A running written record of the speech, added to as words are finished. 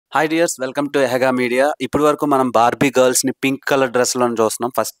Hi dears, welcome to హెగా media. ఇప్పటి వరకు మనం బార్బీ గర్ల్స్ని పింక్ కలర్ డ్రెస్లో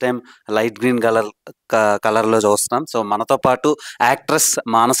చూస్తున్నాం. ఫస్ట్ టైం లైట్ గ్రీన్ కలర్లో చూస్తున్నాం. సో మనతో పాటు యాక్ట్రెస్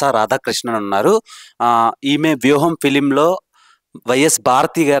మానస రాధాకృష్ణన్ ఉన్నారు. ఈమె వ్యూహం ఫిలింలో వైఎస్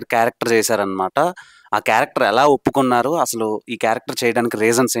భారతి గారు క్యారెక్టర్ చేశారనమాట. ఆ క్యారెక్టర్ ఎలా ఒప్పుకున్నారు, అసలు ఈ క్యారెక్టర్ చేయడానికి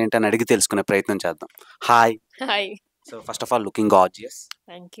రీజన్స్ ఏంటని అడిగి తెలుసుకునే ప్రయత్నం చేద్దాం. Hi. Hi, so first of all, looking gorgeous.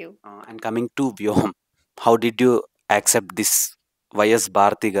 thank you. And coming to వ్యూహం, how did you accept this YS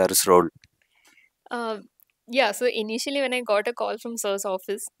Bharati గారి's role? Yeah, so initially when I got a call from Sir's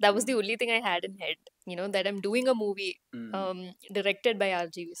office, that was the only thing I had in head, that I'm doing a movie directed by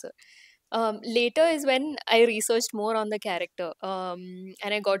RGV sir. Later is when I researched more on the character,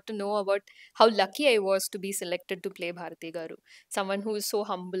 and I got to know about how lucky I was to be selected to play Bharati Garu. Someone who is so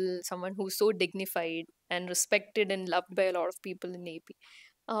humble, someone who's so dignified and respected and loved by a lot of people in AP.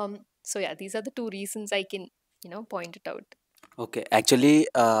 So yeah, these are the two reasons I can, point it out. Okay, actually,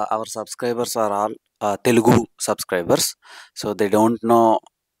 our subscribers are all Telugu subscribers, so they don't know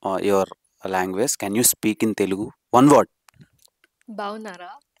your language. Can you speak in Telugu? One word.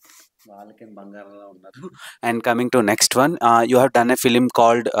 Baunara. వాళ్ళకేం బంగారంలో ఉన్నారు. And coming to next one, you have done a film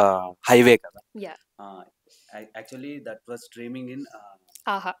called Highway కదా. Yeah. Actually, that was streaming in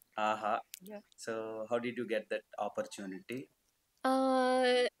Aha. Aha. Yeah. So how did you get that opportunity?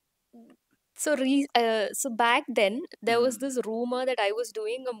 Uh, so back then there was this rumor that I was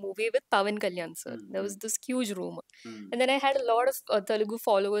doing a movie with Pawan Kalyan sir. There was this huge rumor, and then I had a lot of Telugu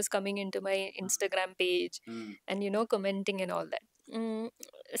followers coming into my Instagram page, and commenting and all that.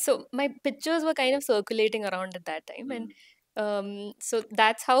 So my pictures were kind of circulating around at that time, and so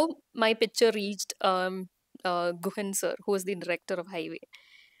that's how my picture reached Guhan sir, who was the director of Highway,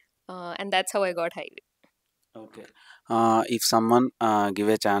 and that's how I got Highway. Okay. If someone give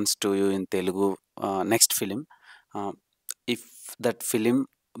a chance to you in Telugu next film, if that film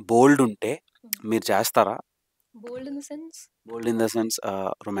bold ఉంటే మీరు చేస్తారా? Bold in the sense? Bold in the sense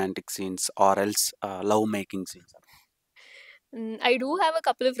romantic scenes or else love making scenes. I do have a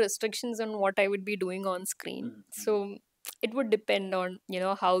couple of restrictions on what I would be doing on screen. So it would depend on,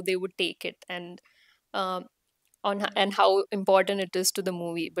 how they would take it and um, and how important it is to the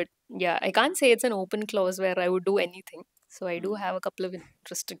movie. But yeah, I can't say it's an open clause where I would do anything. So I do have a couple of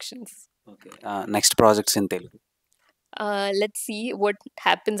restrictions. Okay. Next projects in Telugu. Let's see what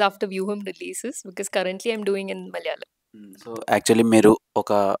happens after Vyooham releases, because currently I'm doing in Malayalam. So actually మీరు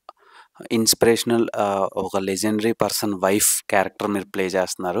ఒక inspirational ఒక legendary person wife character మీరు play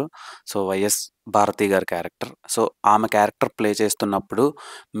చేస్తున్నారు. So YS Bharati గారి character. So ఆమె character play చేస్తున్నప్పుడు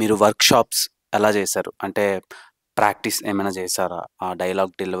మీరు work shops ఎలా చేశారు? అంటే ప్రాక్టీస్ ఏమైనా చేశారా? ఆ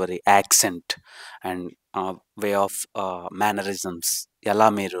dialogue delivery, accent and way of mannerisms ఎలా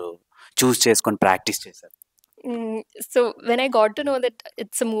మీరు చూస్ చేసుకొని ప్రాక్టీస్ చేశారు? So when I got to know that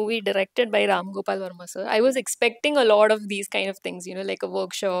it's a movie directed by Ram Gopal Verma sir, I was expecting a lot of these kind of things, like a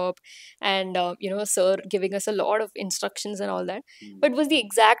workshop and sir giving us a lot of instructions and all that. But it was the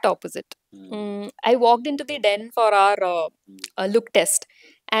exact opposite. I walked into the den for our look test,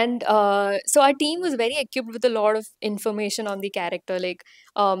 and so our team was very equipped with a lot of information on the character, like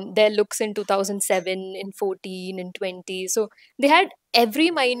their looks in 2007, in 14, in 20. So they had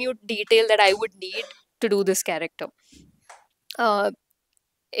every minute detail that I would need to do this character.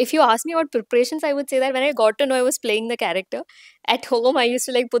 If you ask me about preparations, I would say that when I got to know I was playing the character, at home I used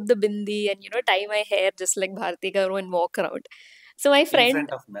to like put the bindi and tie my hair just like Bharati Garu and walk around. So my friend, In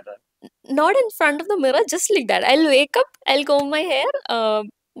front of mirror. not in front of the mirror, just like that. I'll wake up, I'll comb my hair,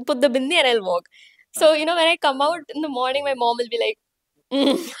 put the bindi, and I'll walk. So when I come out in the morning, my mom will be like,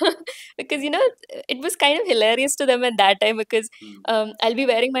 because it was kind of hilarious to them at that time, because I'll be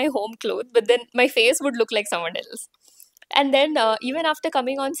wearing my home clothes, but then my face would look like someone else. And then even after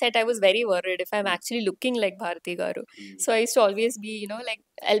coming on set, I was very worried if I'm actually looking like Bharati Garu. So I used to always be, like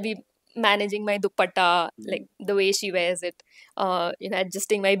I'll be managing my dupatta, like the way she wears it,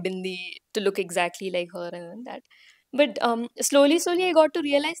 adjusting my bindi to look exactly like her and that. But slowly, I got to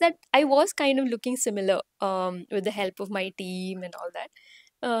realize that I was kind of looking similar with the help of my team and all that.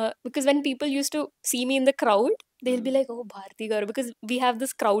 Because when people used to see me in the crowd, they'll be like, "Oh, Bharati Garu," because we have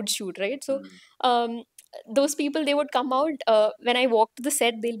this crowd shoot, right? So those people, they would come out when I walked to the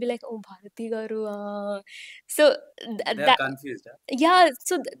set. They'll be like, "Oh, Bharati Garu." So They are confused. yeah,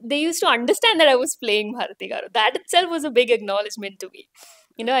 so they used to understand that I was playing Bharati Garu. That itself was a big acknowledgement to me.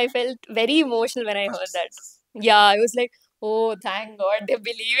 I felt very emotional when I heard that. Yeah, I was like, oh, thank God, they're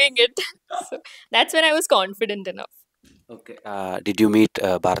believing it. So that's when I was confident enough. Okay. Did you meet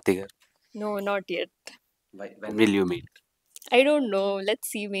Bharati garu? No, not yet. When will you meet? I don't know. Let's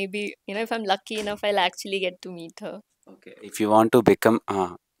see. Maybe, if I'm lucky enough, I'll actually get to meet her. Okay. If you want to become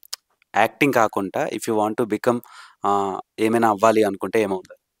acting కాకుండా if you want to become ఏమైనా అవ్వాలి అనుకుంటే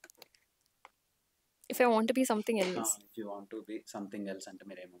ఏమవుతారు? If I want to be something else, if you want to be something else అంటే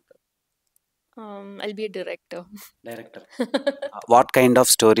మీరు ఏమవుతారు? I'll be a director. Director. What kind of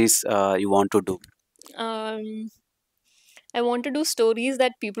stories you want to do? um, I want to do stories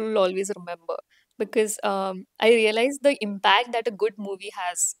that people will always remember, because I realize the impact that a good movie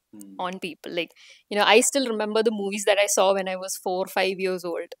has on people. Like, I still remember the movies that I saw when I was 4 or 5 years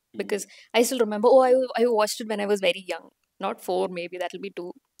old, because I still remember, oh, I watched it when I was very young. Not 4, maybe that'll be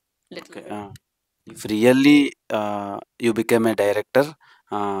too little. Okay. If really you become a director,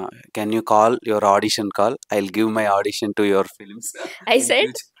 can you call your audition call? I'll give my audition to your films. I in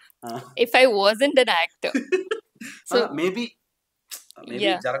said future. if I wasn't an actor. So maybe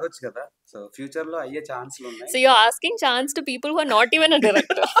yeah. జరగచ్చు కదా. So future లో అయ్యే ఛాన్స్లు ఉన్నాయి. So you're asking chance to people who are not even a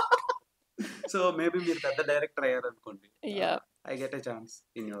director. So maybe మీరు పెద్ద director అయ్యారనుకోండి. Yeah. I get a chance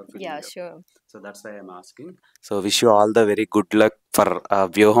in your film. Yeah, sure. So that's why I'm asking. So wish you all the very good luck for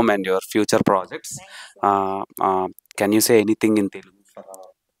Vyooham and your future projects. Can you say anything in Telugu for our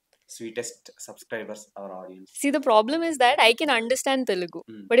sweetest subscribers, our audience? See, the problem is that I can understand Telugu,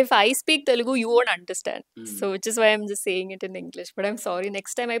 but if I speak Telugu, you won't understand. So which is why I'm just saying it in English. But I'm sorry.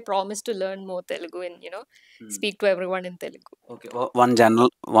 Next time I promise to learn more Telugu and speak to everyone in Telugu. Okay. One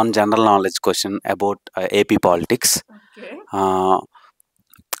general knowledge question about AP politics. Okay.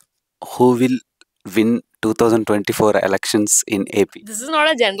 Who will win 2024 elections in AP? This is not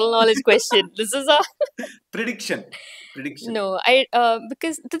a general knowledge question. This is a prediction. No,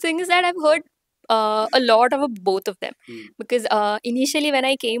 because the thing is that I've heard a lot about both of them. Because initially when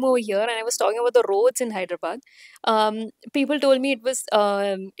I came over here and I was talking about the roads in Hyderabad, people told me it was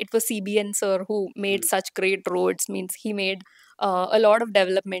CBN sir who made such great roads. Means he made a lot of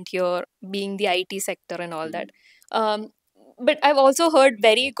development here, being the IT sector and all that. But I've also heard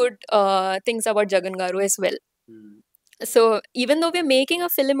very good things about Jagan Garu as well. So even though we're making a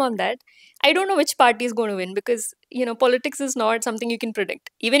film on that, I don't know which party is going to win, because politics is not something you can predict.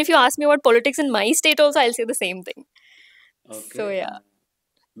 Even if you ask me about politics in my state also, I'll say the same thing. Okay. So yeah.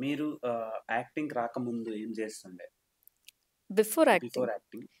 మీరు acting రాకముందు ఏం చేస్తుండే? Before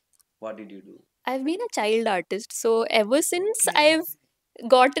acting, what did you do? I've been a child artist, so ever since I've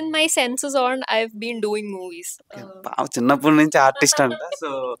gotten my senses on, I've been doing movies. చిన్నప్పటి నుంచి artist అంట. So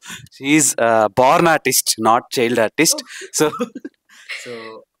she is born artist, not child artist. So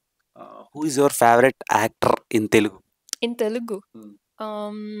who is your favorite actor in Telugu? In Telugu,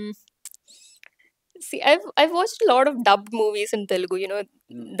 see, I've watched a lot of dubbed movies in Telugu.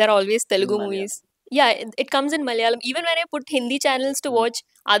 There are always Telugu movies. Yeah, it comes in Malayalam. Even when I put Hindi channels to watch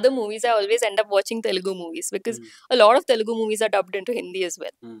other movies, I always end up watching Telugu movies, because a lot of Telugu movies are dubbed into Hindi as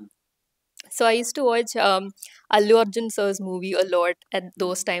well. So I used to watch Allu Arjun sir's movie a lot at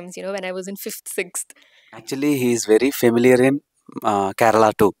those times, when I was in 5th, 6th. Actually, he is very familiar in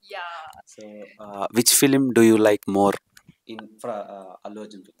Kerala too. Yeah. So which film do you like more in Allu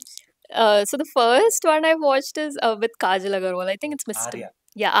Arjun films? So the first one I watched is with Kajal Agarwal. I think it's Mr. Arya.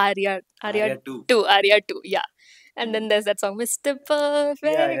 Yeah, Arya 2. Arya 2, yeah. And then there's that song, Mr.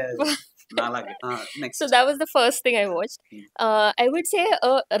 Perfect. Yeah. Next. So that was the first thing I watched. I would say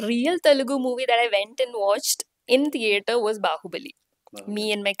a real Telugu movie that I went and watched in theater was Bahubali. Me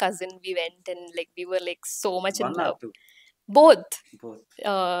and my cousin, we went and we were so much in love. Both.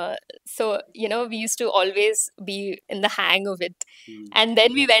 So we used to always be in the hang of it. And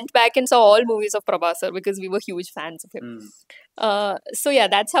then we went back and saw all movies of Prabhasar, because we were huge fans of him. So yeah,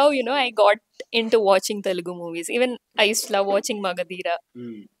 that's how I got into watching Telugu movies. Even I used to love watching Magadira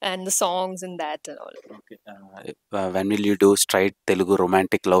and the songs and that and all. Okay. When will you do straight Telugu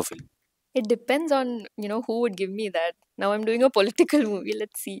romantic love film? It depends on who would give me that. Now I'm doing a political movie.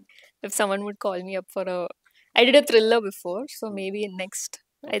 Let's see if someone would call me up for I did a thriller before, so maybe next.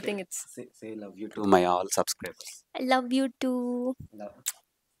 Okay. I think it's say love you to my all subscribers. I love you too.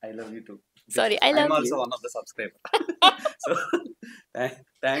 I love you too. Sorry, I love you. I'm also one of the subscribers. So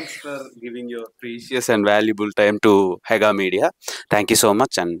thanks for giving your precious and valuable time to Hega Media. Thank you so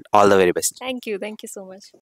much and all the very best. Thank you so much.